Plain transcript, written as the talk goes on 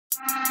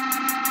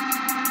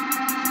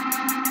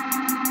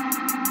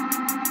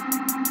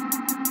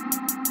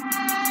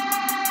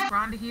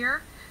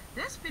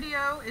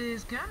video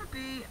is going to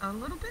be a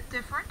little bit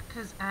different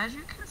because, as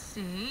you can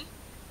see,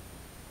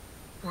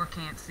 or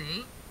can't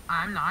see,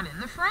 I'm not in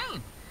the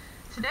frame.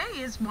 Today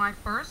is my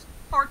first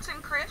Arts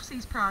and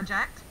Craftsies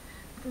project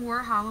for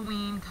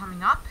Halloween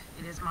coming up.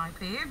 It is my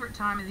favorite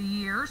time of the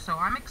year, so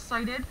I'm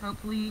excited.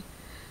 Hopefully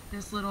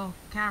this little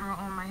camera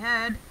on my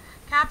head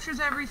captures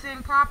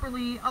everything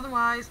properly,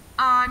 otherwise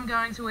I'm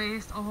going to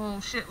waste a whole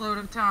shitload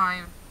of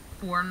time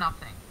for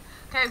nothing.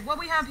 Okay, what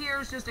we have here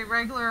is just a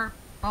regular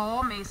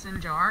ball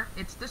mason jar.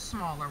 It's the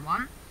smaller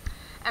one.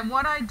 And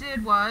what I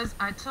did was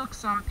I took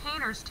some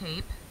painter's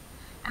tape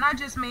and I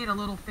just made a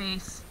little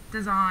face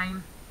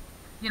design,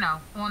 you know,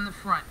 on the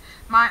front.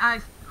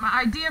 My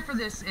idea for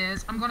this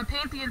is I'm going to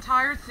paint the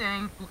entire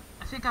thing.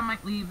 I think I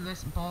might leave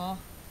this ball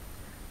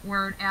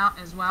word out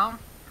as well.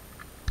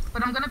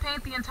 But I'm going to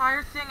paint the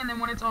entire thing, and then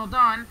when it's all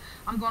done,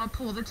 I'm going to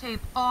pull the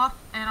tape off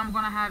and I'm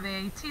going to have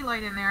a tea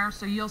light in there,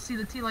 so you'll see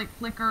the tea light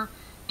flicker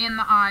in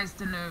the eyes,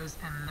 the nose,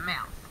 and the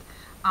mouth.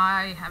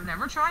 I have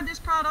never tried this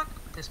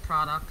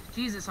product.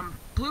 Jesus, I'm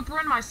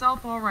bloopering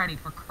myself already,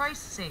 for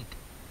Christ's sake.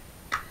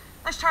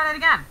 Let's try that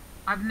again.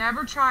 I've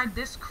never tried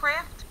this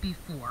craft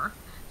before,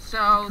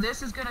 so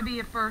this is going to be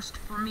a first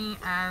for me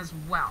as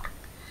well.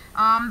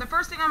 The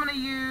first thing I'm going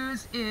to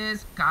use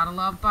is, gotta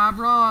love Bob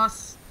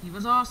Ross. He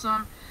was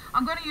awesome.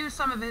 I'm going to use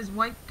some of his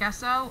white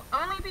gesso,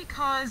 only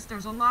because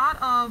there's a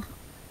lot of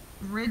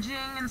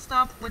ridging and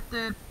stuff with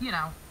the, you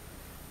know,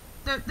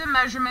 the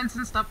measurements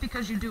and stuff,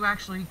 because you do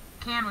actually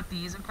can with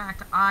these. In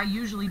fact, I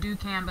usually do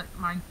can, but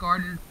my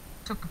garden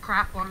took a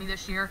crap on me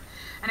this year,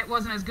 and it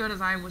wasn't as good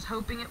as I was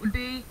hoping it would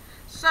be.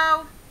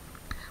 So,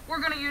 we're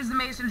going to use the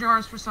mason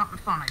jars for something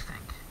fun, I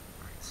think.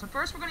 Alright, so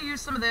first we're going to use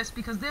some of this,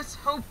 because this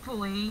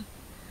hopefully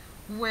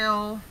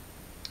will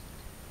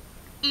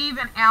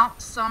even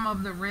out some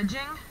of the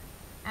ridging.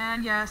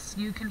 And yes,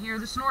 you can hear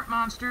the snort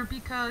monster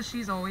because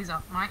she's always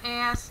up my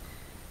ass.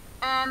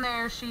 And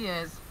there she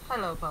is.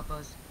 Hello,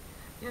 Puppas.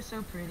 You're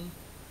so pretty.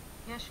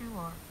 Yes, you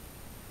are.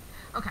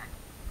 Okay,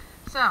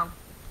 so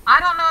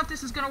I don't know if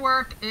this is going to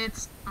work.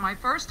 It's my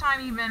first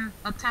time even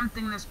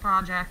attempting this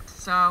project,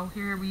 so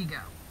here we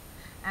go.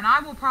 And I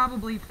will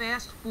probably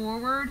fast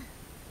forward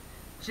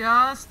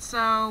just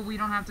so we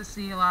don't have to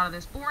see a lot of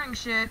this boring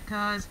shit,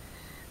 because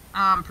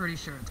I'm pretty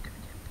sure it's going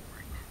to get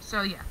boring.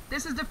 So yeah,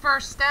 this is the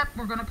first step.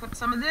 We're going to put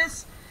some of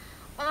this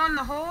on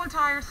the whole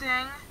entire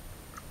thing,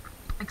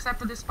 except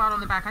for this spot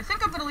on the back. I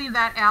think I'm going to leave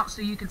that out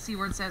so you can see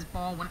where it says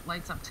ball when it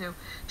lights up too,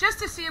 just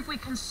to see if we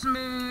can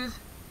smooth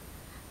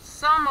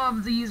some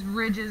of these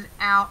ridges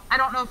out. I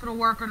don't know if it'll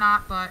work or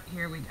not, but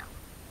here we go.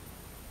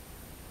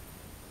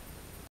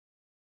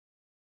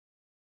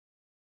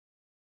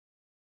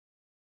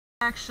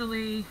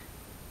 Actually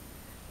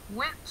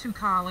went to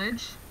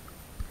college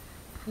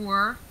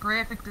for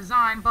graphic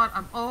design, but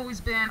I've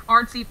always been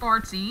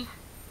artsy-fartsy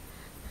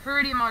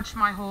pretty much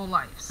my whole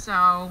life.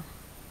 So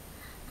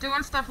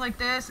doing stuff like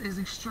this is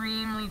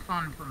extremely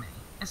fun for me,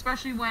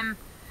 especially when,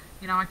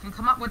 you know, I can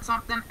come up with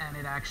something and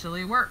it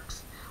actually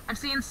works. I've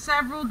seen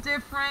several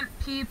different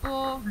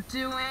people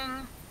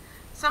doing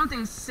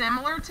something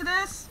similar to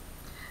this,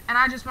 and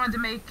I just wanted to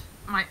make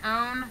my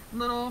own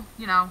little,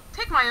 you know,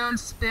 take my own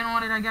spin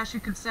on it, I guess you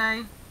could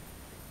say.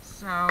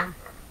 So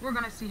we're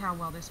going to see how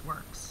well this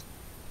works.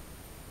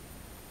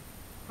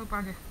 Hope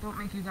I don't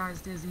make you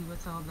guys dizzy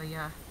with all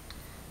the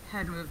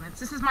head movements.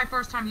 This is my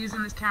first time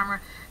using this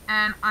camera,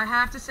 and I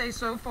have to say,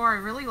 so far I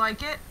really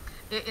like it.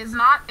 It is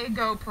not a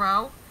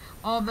GoPro,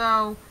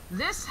 although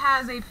this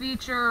has a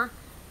feature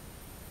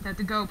that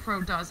the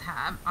GoPro does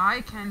have. I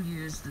can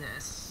use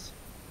this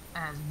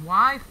as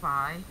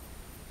Wi-Fi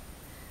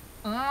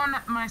on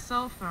my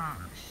cell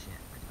phone. Shit,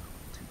 I got a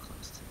little too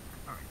close to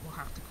that. Alright, we'll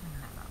have to clean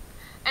that up.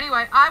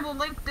 Anyway, I will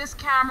link this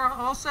camera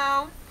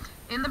also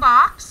in the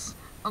box,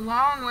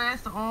 along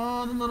with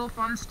all the little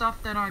fun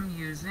stuff that I'm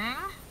using,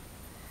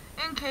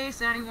 in case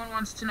anyone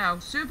wants to know.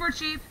 Super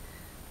cheap,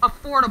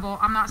 affordable.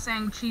 I'm not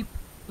saying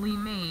cheaply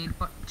made,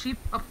 but cheap,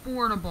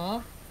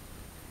 affordable,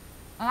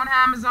 on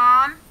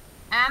Amazon.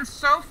 And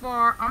so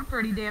far, I'm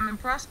pretty damn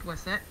impressed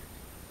with it.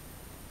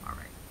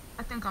 Alright,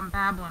 I think I'm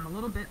babbling a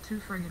little bit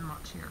too friggin'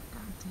 much here.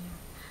 God damn.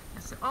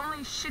 That's the only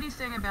shitty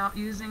thing about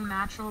using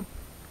natural...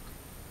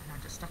 And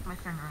I just stuck my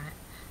finger in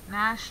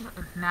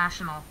it.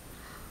 National.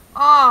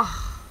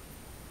 Oh,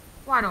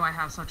 why do I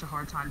have such a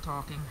hard time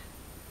talking?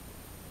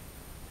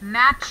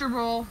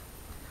 Natural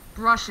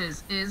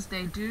brushes is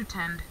they do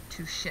tend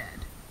to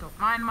shed. Don't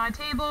mind my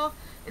table.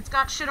 It's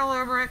got shit all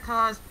over it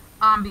because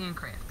I'm being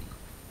crafty.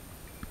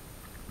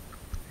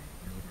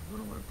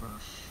 Littler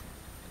brush.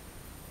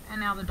 And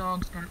now the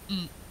dog's gonna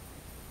eat.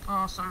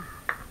 Awesome.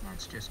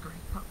 That's just great,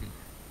 puppy.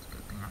 It's a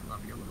good thing I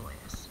love your little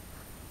ass.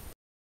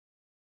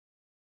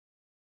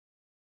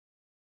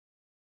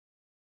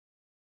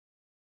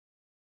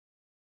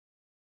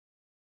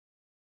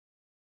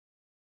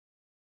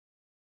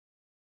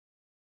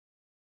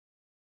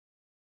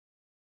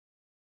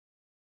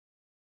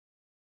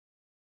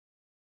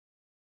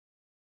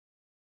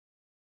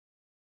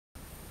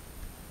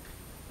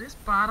 This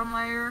bottom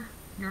layer,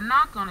 you're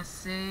not gonna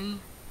see,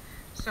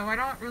 so I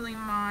don't really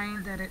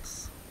mind that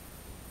it's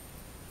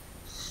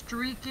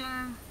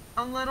streaking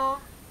a little.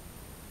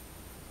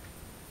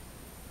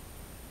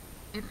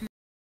 If you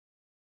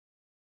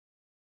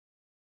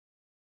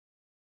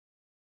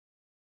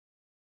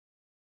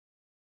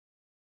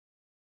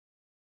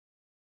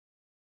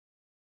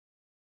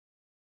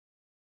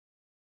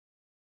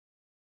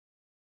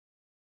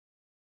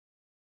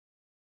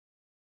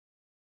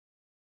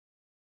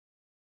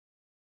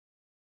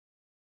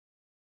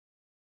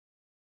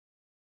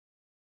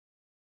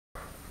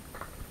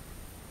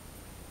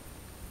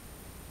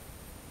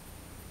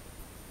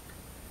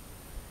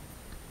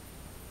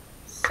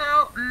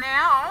So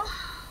now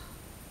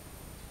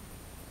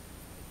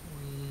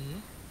we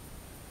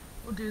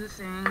will do the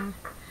thing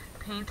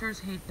painters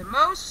hate the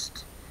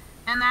most,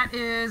 and that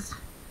is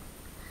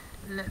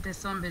let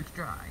this bitch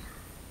dry.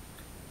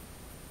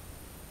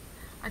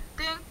 I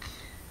think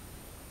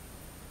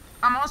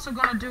I'm also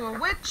going to do a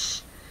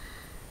witch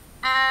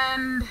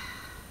and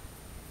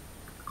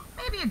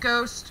maybe a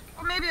ghost,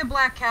 or maybe a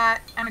black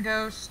cat and a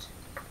ghost.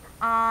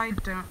 I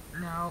don't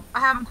know.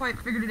 I haven't quite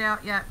figured it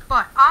out yet,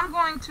 but I'm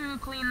going to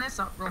clean this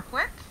up real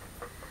quick.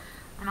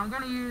 And I'm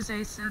going to use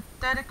a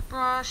synthetic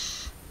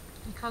brush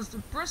because the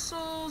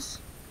bristles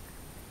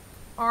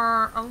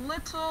are a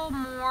little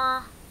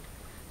more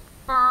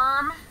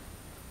firm.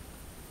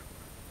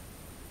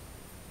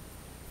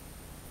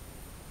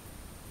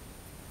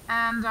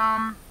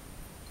 And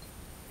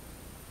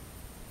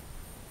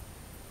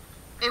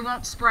it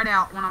won't spread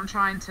out when I'm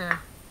trying to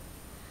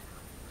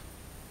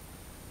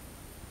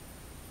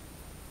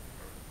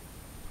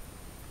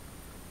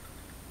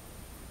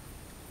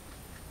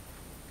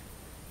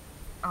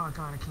oh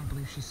god, I can't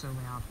believe she's so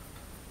loud.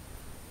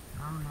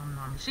 Nom nom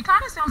nom. She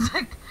kind of sounds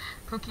like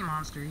Cookie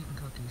Monster eating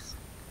cookies.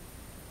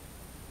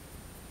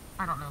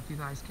 I don't know if you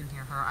guys can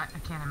hear her. I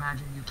can't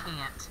imagine you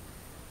can't.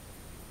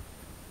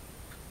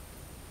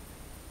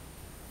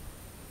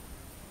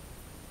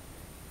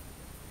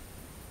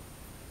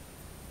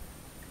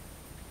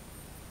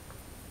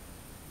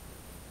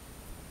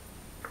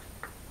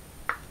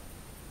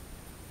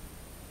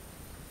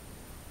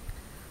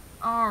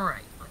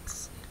 Alright, let's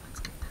see.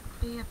 Let's get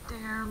that bee up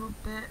there a little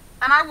bit.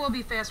 And I will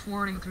be fast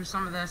forwarding through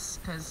some of this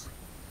because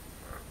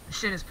the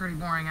shit is pretty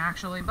boring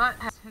actually, but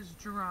it has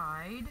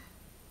dried.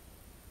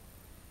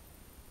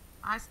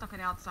 I stuck it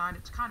outside.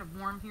 It's kind of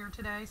warm here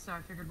today, so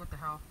I figured what the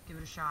hell, give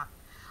it a shot.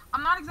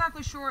 I'm not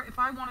exactly sure if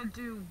I want to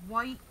do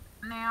white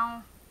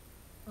now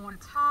on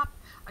top.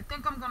 I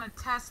think I'm going to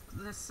test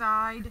the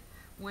side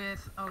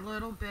with a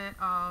little bit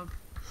of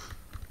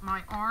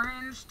my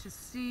orange to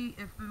see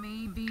if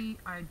maybe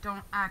I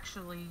don't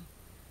actually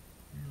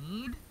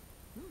need.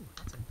 Ooh,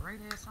 that's a bright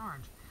ass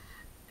orange.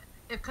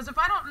 Because if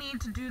I don't need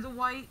to do the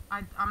white,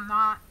 I'm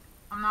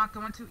not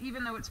going to,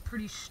 even though it's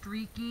pretty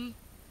streaky.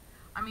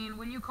 I mean,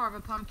 when you carve a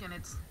pumpkin,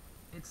 it's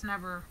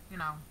never, you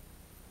know,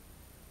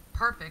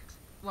 perfect.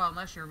 Well,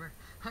 unless you're Ray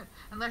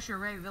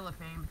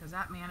Villafane, because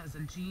that man is a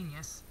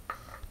genius.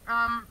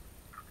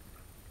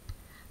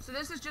 So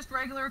this is just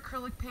regular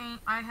acrylic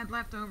paint I had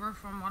left over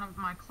from one of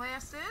my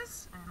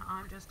classes, and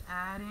I'm just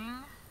adding.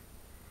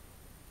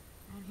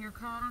 And here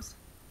comes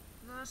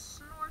the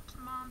snort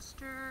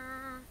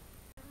monster.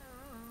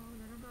 Hello,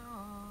 little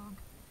dog.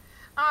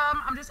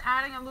 I'm just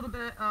adding a little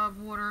bit of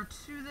water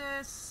to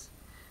this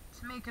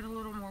to make it a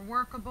little more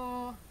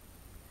workable.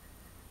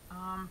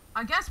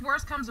 I guess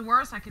worst comes to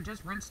worst, I could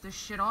just rinse this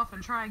shit off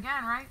and try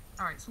again, right?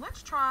 Alright, so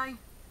let's try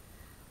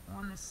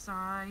on this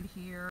side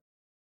here.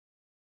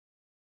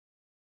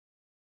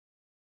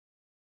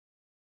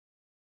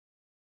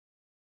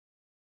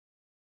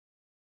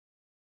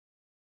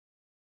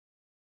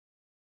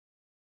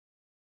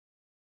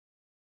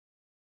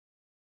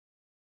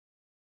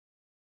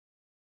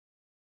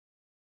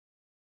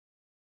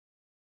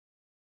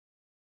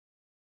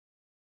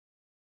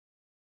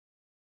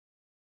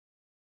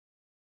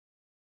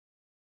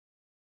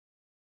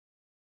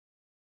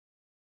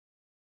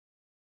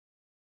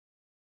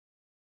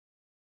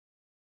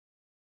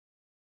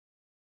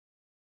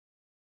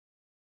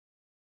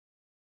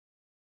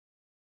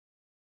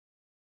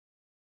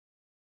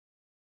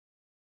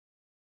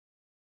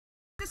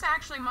 This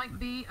actually might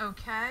be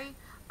okay,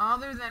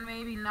 other than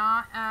maybe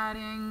not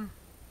adding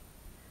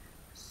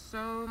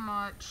so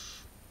much,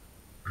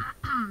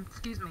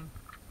 excuse me,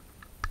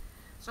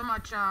 so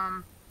much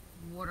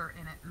water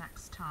in it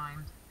next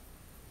time.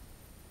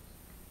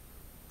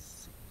 Let's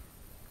see.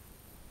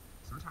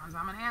 Sometimes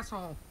I'm an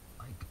asshole,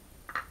 like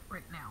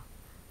right now.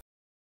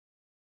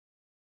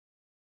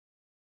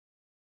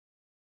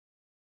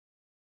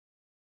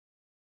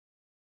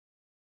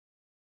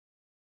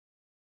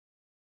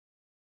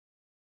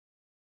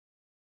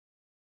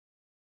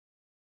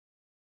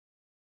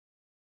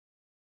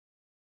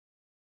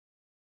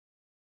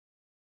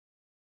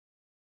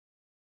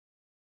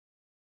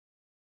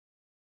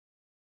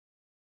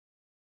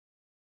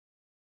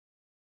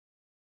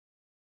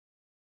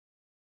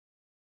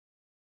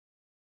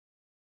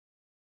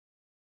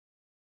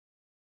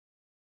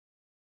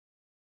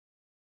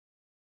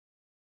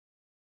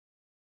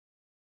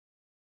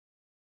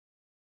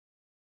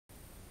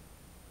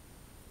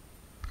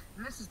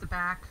 And this is the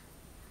back.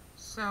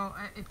 So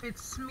if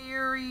it's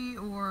smeary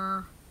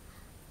or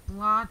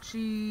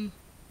blotchy,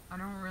 I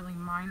don't really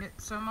mind it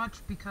so much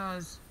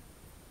because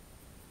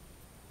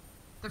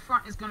the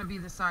front is going to be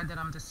the side that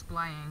I'm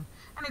displaying,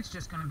 and it's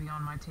just going to be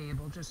on my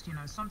table. Just, you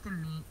know,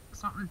 something neat,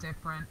 something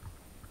different,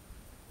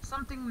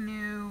 something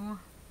new.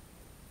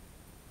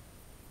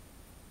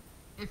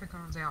 If it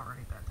comes out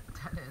right,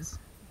 that is.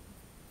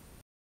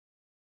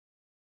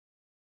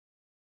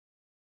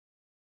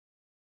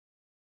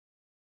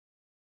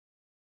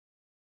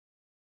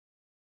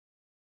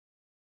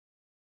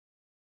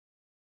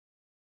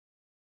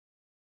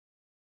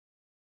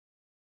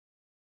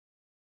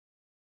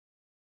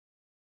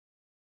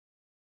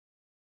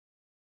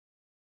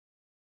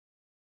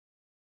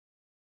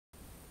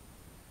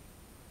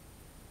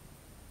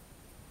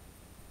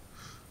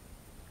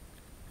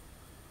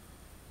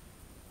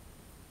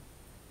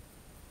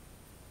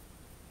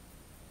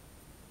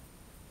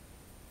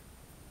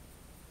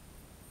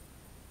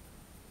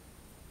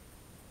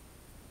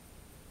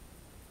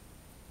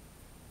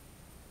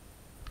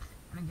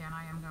 And again,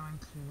 I am going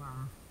to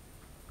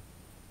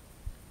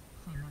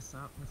clean this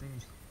up with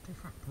a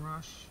different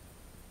brush.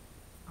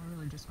 I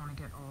really just want to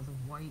get all the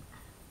white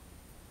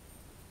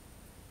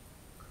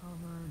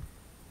covered.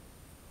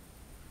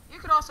 You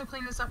could also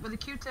clean this up with a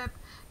Q-tip.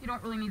 You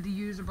don't really need to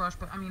use a brush,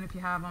 but I mean, if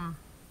you have them,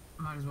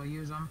 might as well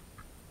use them.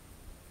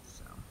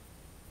 So.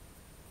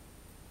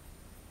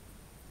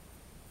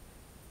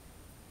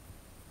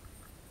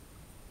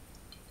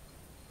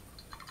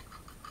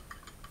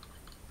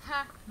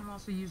 I'm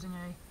also using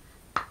a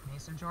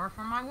mason jar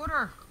for my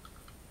water.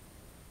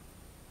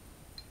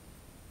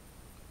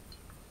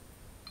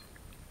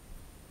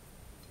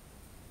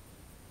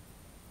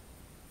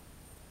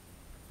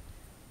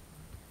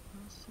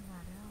 Most of that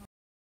out.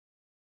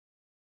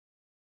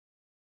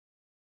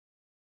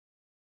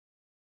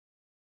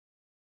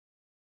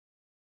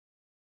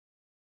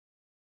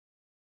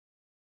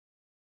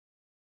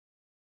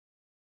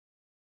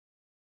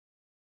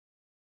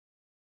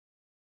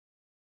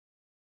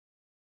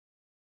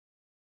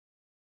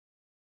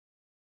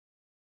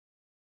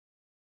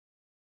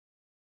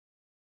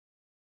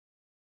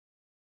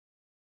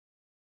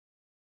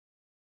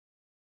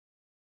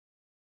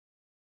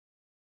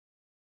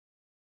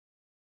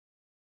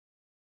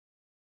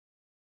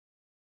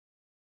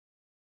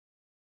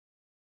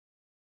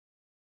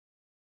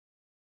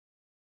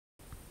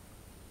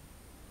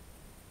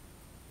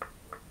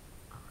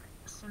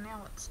 So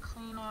now let's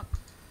clean up.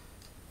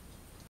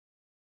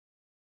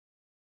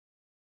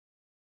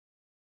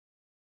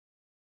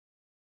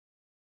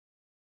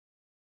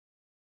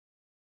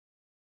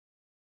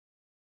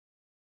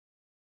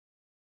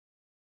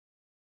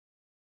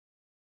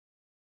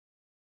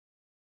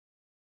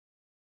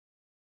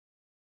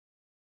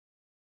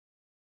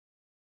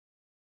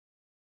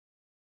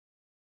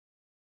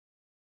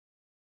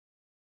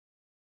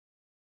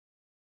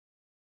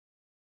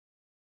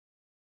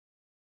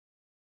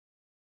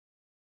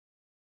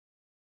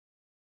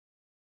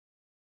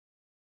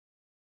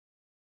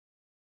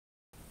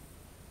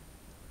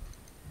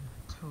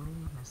 Totally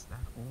missed that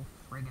whole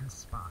friggin'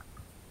 spot.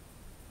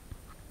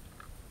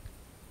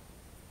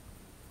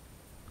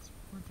 So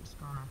we're just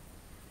gonna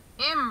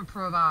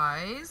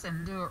improvise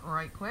and do it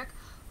right quick.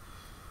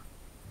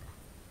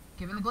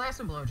 Giving the glass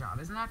a blowjob,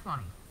 isn't that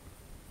funny?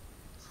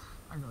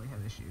 I really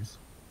have issues.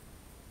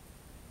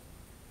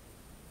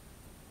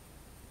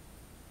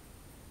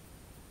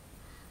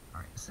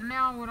 Alright, so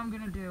now what I'm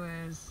gonna do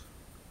is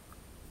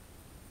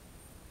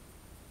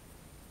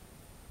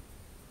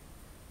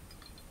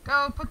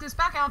go put this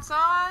back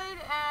outside,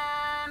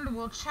 and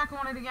we'll check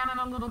on it again in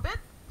a little bit,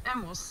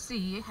 and we'll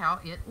see how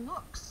it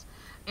looks.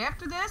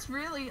 After this,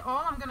 really,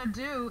 all I'm going to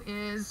do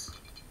is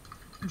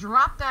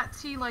drop that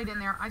tea light in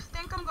there. I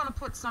think I'm going to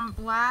put some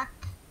black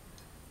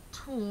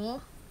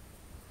tulle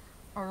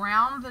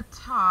around the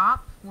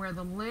top where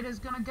the lid is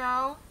going to go.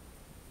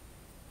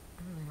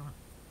 I really don't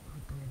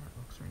like the way that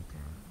looks right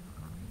there.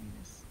 I don't know,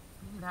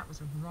 maybe that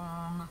was a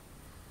wrong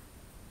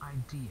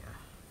idea.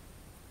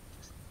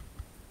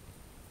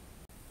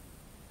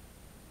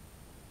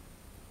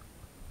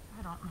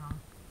 I don't know.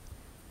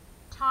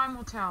 Time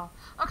will tell.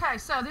 Okay,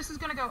 so this is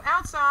going to go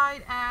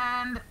outside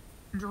and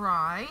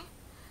dry.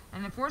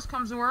 And if worse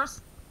comes to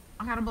worse,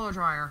 I got a blow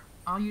dryer.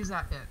 I'll use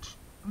that bitch.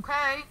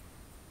 Okay?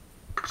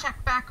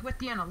 Check back with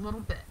you in a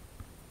little bit.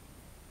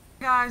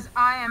 Guys,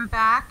 I am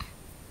back.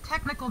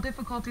 Technical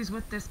difficulties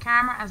with this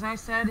camera. As I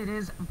said, it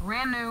is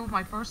brand new.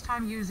 My first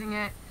time using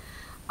it.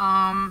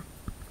 I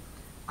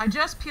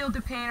just peeled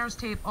the painter's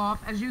tape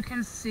off. As you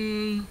can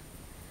see,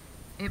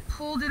 it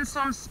pulled in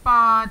some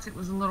spots, it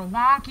was a little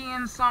wonky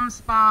in some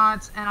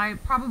spots, and I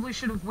probably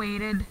should have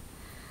waited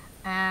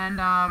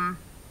and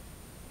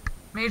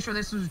made sure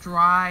this was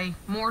dry,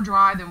 more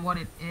dry than what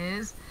it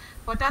is.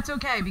 But that's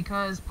okay,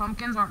 because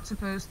pumpkins aren't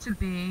supposed to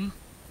be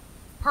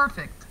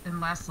perfect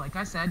unless, like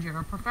I said, you're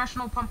a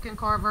professional pumpkin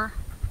carver,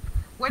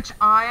 which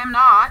I am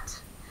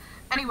not.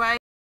 Anyway,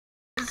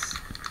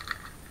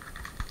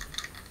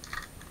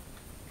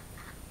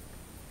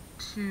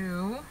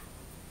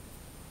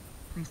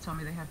 please tell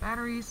me they have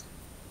batteries.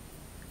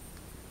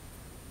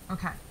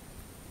 Okay.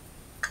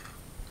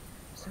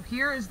 So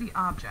here is the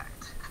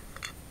object.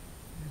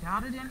 We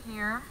got it in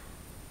here.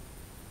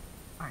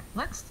 Alright,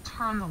 let's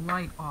turn the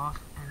light off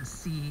and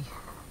see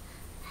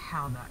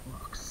how that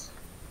looks.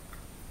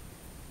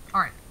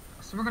 Alright,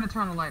 so we're going to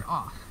turn the light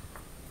off.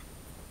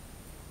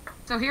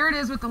 So here it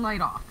is with the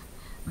light off.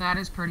 That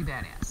is pretty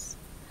badass.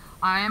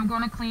 I am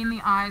going to clean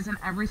the eyes and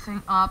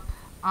everything up.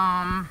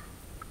 I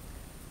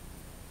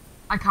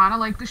kind of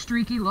like the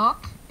streaky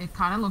look. It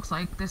kind of looks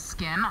like the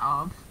skin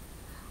of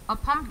a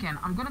pumpkin.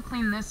 I'm going to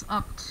clean this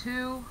up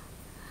too.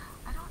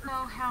 I don't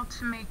know how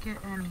to make it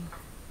any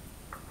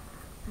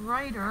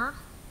brighter.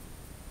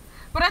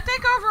 But I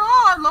think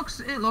overall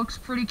it looks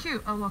pretty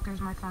cute. Oh look,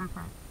 there's my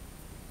thumbprint.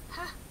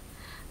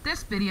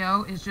 This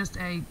video is just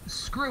a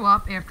screw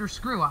up after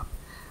screw up.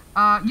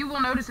 You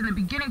will notice in the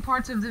beginning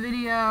parts of the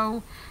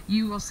video,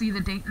 you will see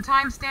the date and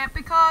time stamp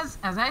because,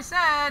 as I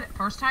said,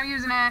 first time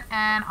using it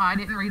and I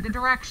didn't read the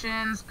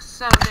directions,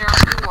 so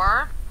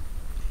therefore,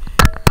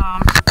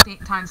 date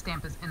and time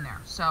stamp is in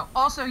there. So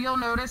also you'll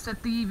notice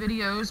that the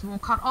videos will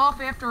cut off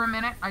after a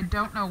minute. I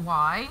don't know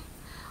why.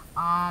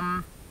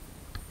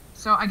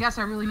 So I guess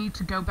I really need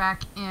to go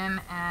back in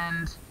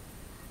and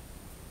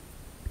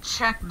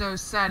check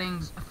those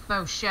settings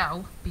faux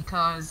show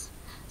because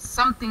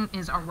something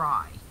is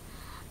awry.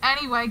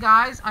 Anyway,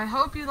 guys, I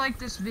hope you liked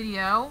this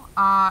video.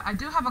 I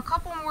do have a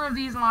couple more of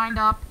these lined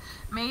up.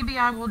 Maybe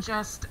I will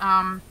just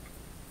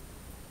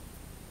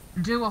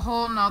do a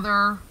whole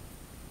nother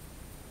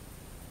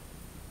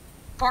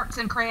farts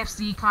and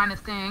craftsy kind of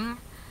thing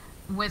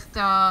with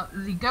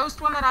the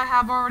ghost one that I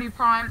have already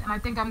primed, and I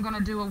think I'm going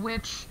to do a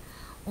witch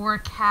or a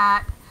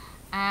cat,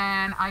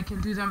 and I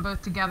can do them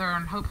both together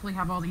and hopefully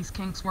have all these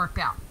kinks worked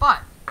out. But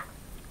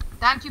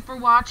thank you for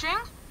watching.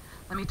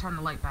 Let me turn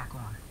the light back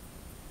on.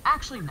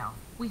 Actually, no.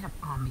 We have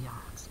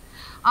ambiance.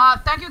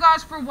 Thank you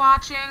guys for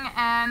watching,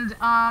 and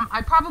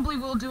I probably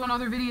will do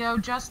another video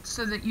just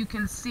so that you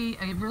can see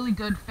a really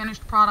good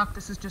finished product.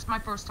 This is just my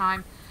first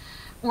time.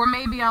 Or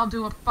maybe I'll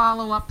do a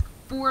follow-up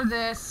for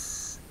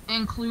this,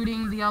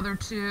 including the other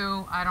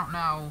two. I don't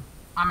know.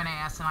 I'm an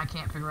ass, and I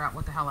can't figure out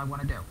what the hell I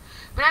want to do.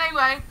 But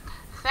anyway,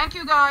 thank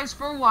you guys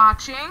for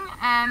watching,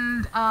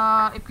 and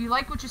if you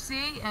like what you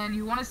see and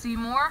you want to see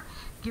more,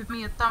 give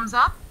me a thumbs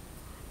up.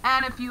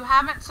 And if you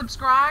haven't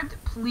subscribed,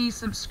 please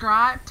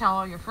subscribe. Tell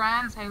all your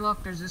friends, hey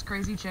look, there's this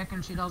crazy chick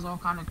and she does all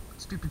kind of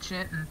stupid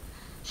shit and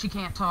she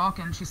can't talk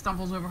and she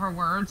stumbles over her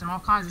words and all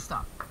kinds of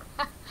stuff.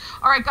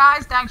 Alright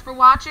guys, thanks for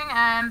watching,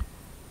 and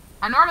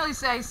I normally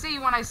say see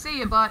you when I see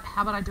you, but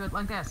how about I do it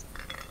like this?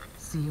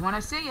 See you when I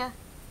see you.